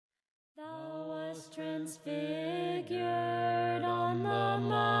transfigured on the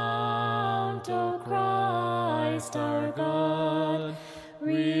mount, O Christ our God.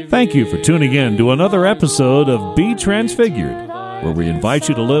 Thank you for tuning in to another episode of Be Transfigured, where we invite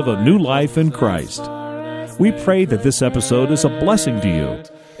you to live a new life in Christ. We pray that this episode is a blessing to you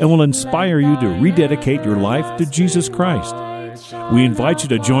and will inspire you to rededicate your life to Jesus Christ. We invite you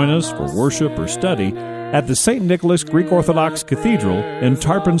to join us for worship or study at the St. Nicholas Greek Orthodox Cathedral in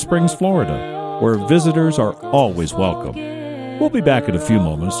Tarpon Springs, Florida, where visitors are always welcome. We'll be back in a few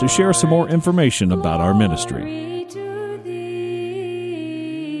moments to share some more information about our ministry.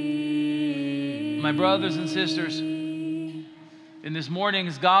 My brothers and sisters, in this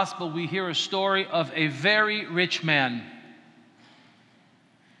morning's gospel, we hear a story of a very rich man.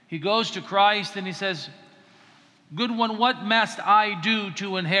 He goes to Christ and he says, "Good one, what must I do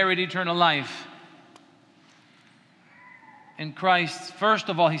to inherit eternal life?" And Christ, first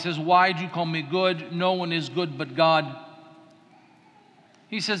of all, he says, "Why do you call me good? No one is good but God."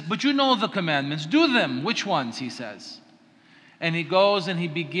 He says, "But you know the commandments. Do them." "Which ones?" he says. And he goes and he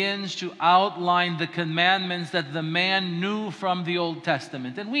begins to outline the commandments that the man knew from the Old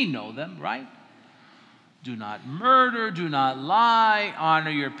Testament. And we know them, right? Do not murder, do not lie,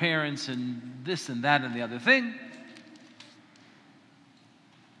 honor your parents, and this and that and the other thing.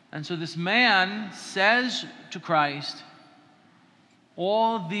 And so this man says to Christ,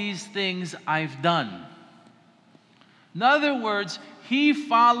 "All these things I've done." In other words, he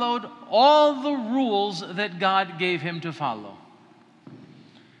followed all the rules that God gave him to follow.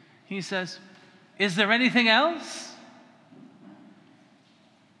 He says, "Is there anything else?"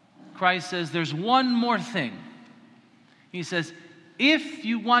 Christ says, "There's one more thing." He says, "If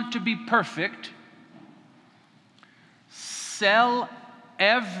you want to be perfect, sell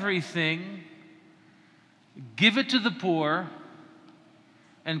everything, give it to the poor,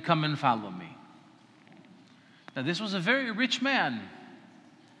 and come and follow me." Now, this was a very rich man.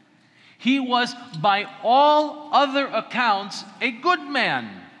 He was, by all other accounts, a good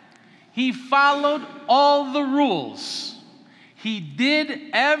man. He followed all the rules. He did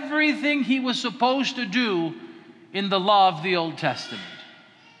everything he was supposed to do in the law of the Old Testament.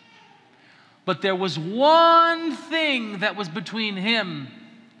 But there was one thing that was between him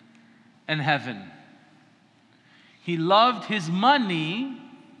and heaven. He loved his money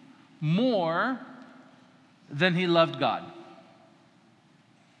more than he loved God.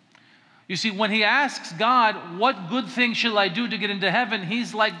 You see, when he asks God, "What good thing shall I do to get into heaven?"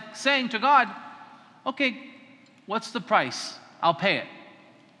 he's like saying to God, "Okay, what's the price? I'll pay it."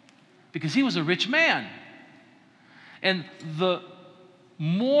 Because he was a rich man. And the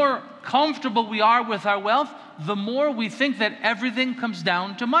more comfortable we are with our wealth, the more we think that everything comes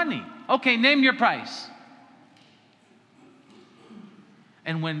down to money. "Okay, name your price."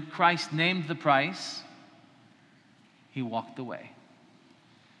 And when Christ named the price, he walked away.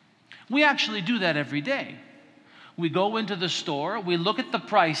 We actually do that every day. We go into the store, we look at the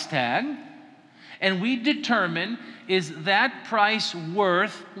price tag, and we determine, is that price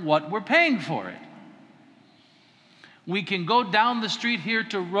worth what we're paying for it? We can go down the street here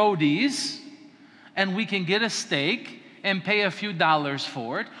to Roadies, and we can get a steak and pay a few dollars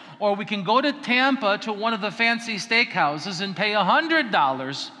for it, or we can go to Tampa to one of the fancy steakhouses and pay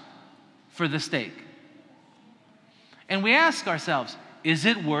 $100 for the steak. And we ask ourselves, is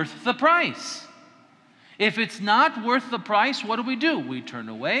it worth the price? If it's not worth the price, what do? We turn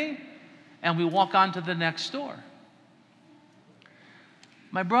away and we walk on to the next store.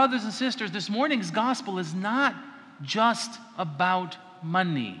 My brothers and sisters, this morning's gospel is not just about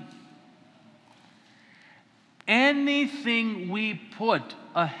money. Anything we put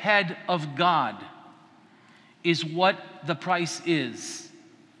ahead of God is what the price is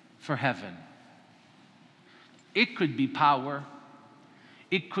for heaven. It could be power.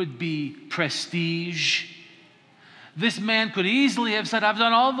 It could be prestige. This man could easily have said, "I've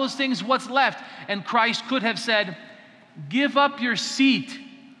done all those things, what's left?" And Christ could have said, "Give up your seat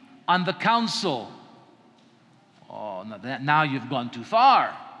on the council." Oh, now you've gone too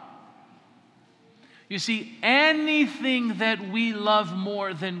far. You see, anything that we love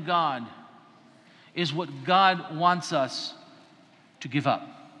more than God is what God wants us to give up.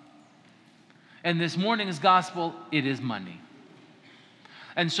 And this morning's gospel, it is money.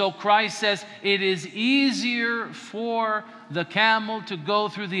 And so Christ says it is easier for the camel to go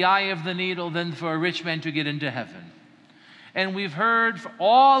through the eye of the needle than for a rich man to get into heaven. And we've heard for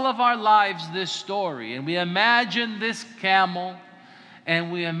all of our lives this story, and we imagine this camel,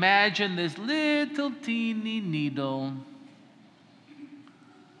 and we imagine this little teeny needle.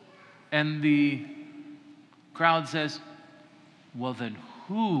 And the crowd says, "Well then,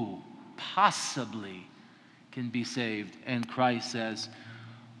 who possibly can be saved. And Christ says,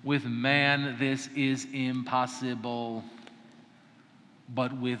 with man this is impossible,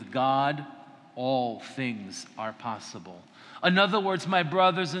 but with God all things are possible. In other words, my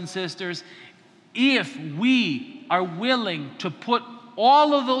brothers and sisters, if we are willing to put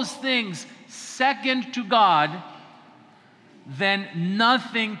all of those things second to God, then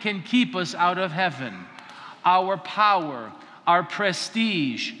nothing can keep us out of heaven. Our power, our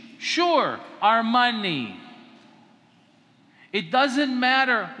prestige, sure, our money. It doesn't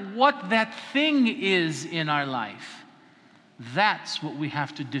matter what that thing is in our life. That's what we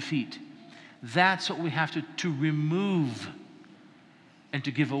have to defeat. That's what we have to remove and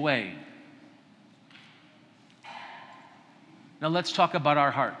to give away. Now let's talk about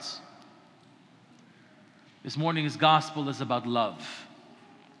our hearts. This morning's gospel is about love.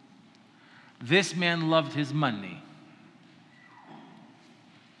 This man loved his money.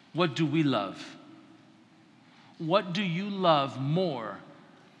 What do we love? What do you love more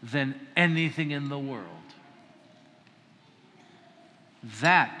than anything in the world?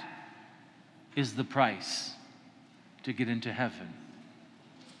 That is the price to get into heaven.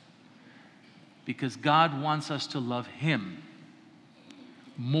 Because God wants us to love Him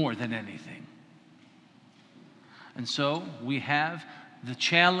more than anything. And so we have the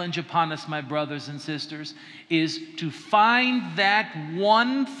challenge upon us, my brothers and sisters, is to find that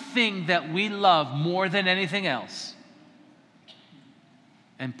one thing that we love more than anything else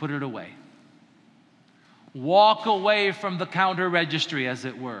and put it away. Walk away from the counter registry, as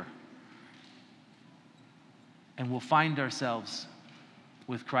it were. And we'll find ourselves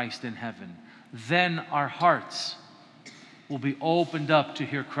with Christ in heaven. Then our hearts will be opened up to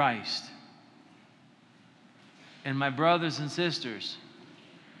hear Christ. And my brothers and sisters,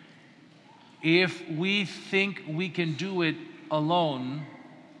 if we think we can do it alone,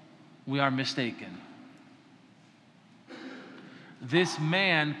 we are mistaken. This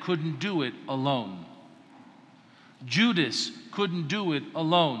man couldn't do it alone. Judas couldn't do it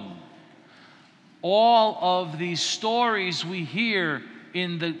alone. All of these stories we hear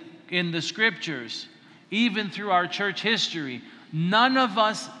in the scriptures, even through our church history, none of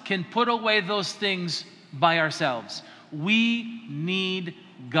us can put away those things by ourselves. We need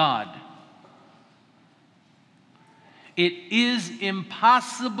God. It is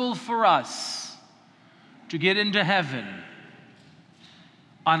impossible for us to get into heaven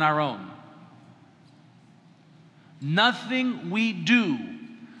on our own. Nothing we do,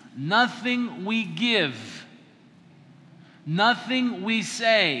 nothing we give, nothing we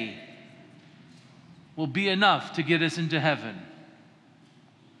say will be enough to get us into heaven.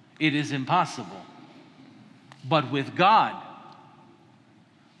 It is impossible. But with God,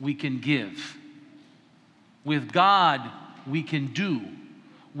 we can give. With God, we can do.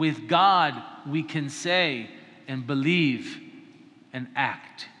 With God, we can say and believe and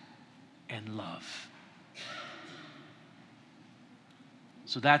act and love.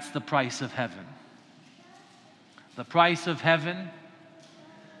 So that's the price of heaven. The price of heaven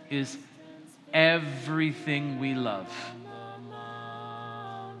is everything we love.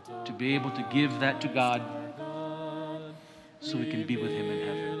 To be able to give that to God so we can be with Him in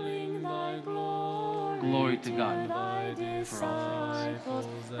heaven. Glory to God for all things.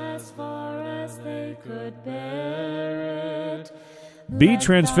 Be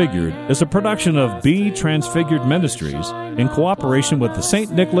Transfigured is a production of Be Transfigured Ministries in cooperation with the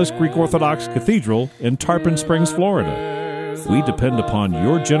St. Nicholas Greek Orthodox Cathedral in Tarpon Springs, Florida. We depend upon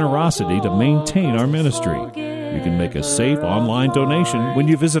your generosity to maintain our ministry. You can make a safe online donation when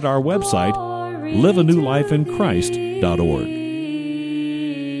you visit our website, liveanewlifeinchrist.org.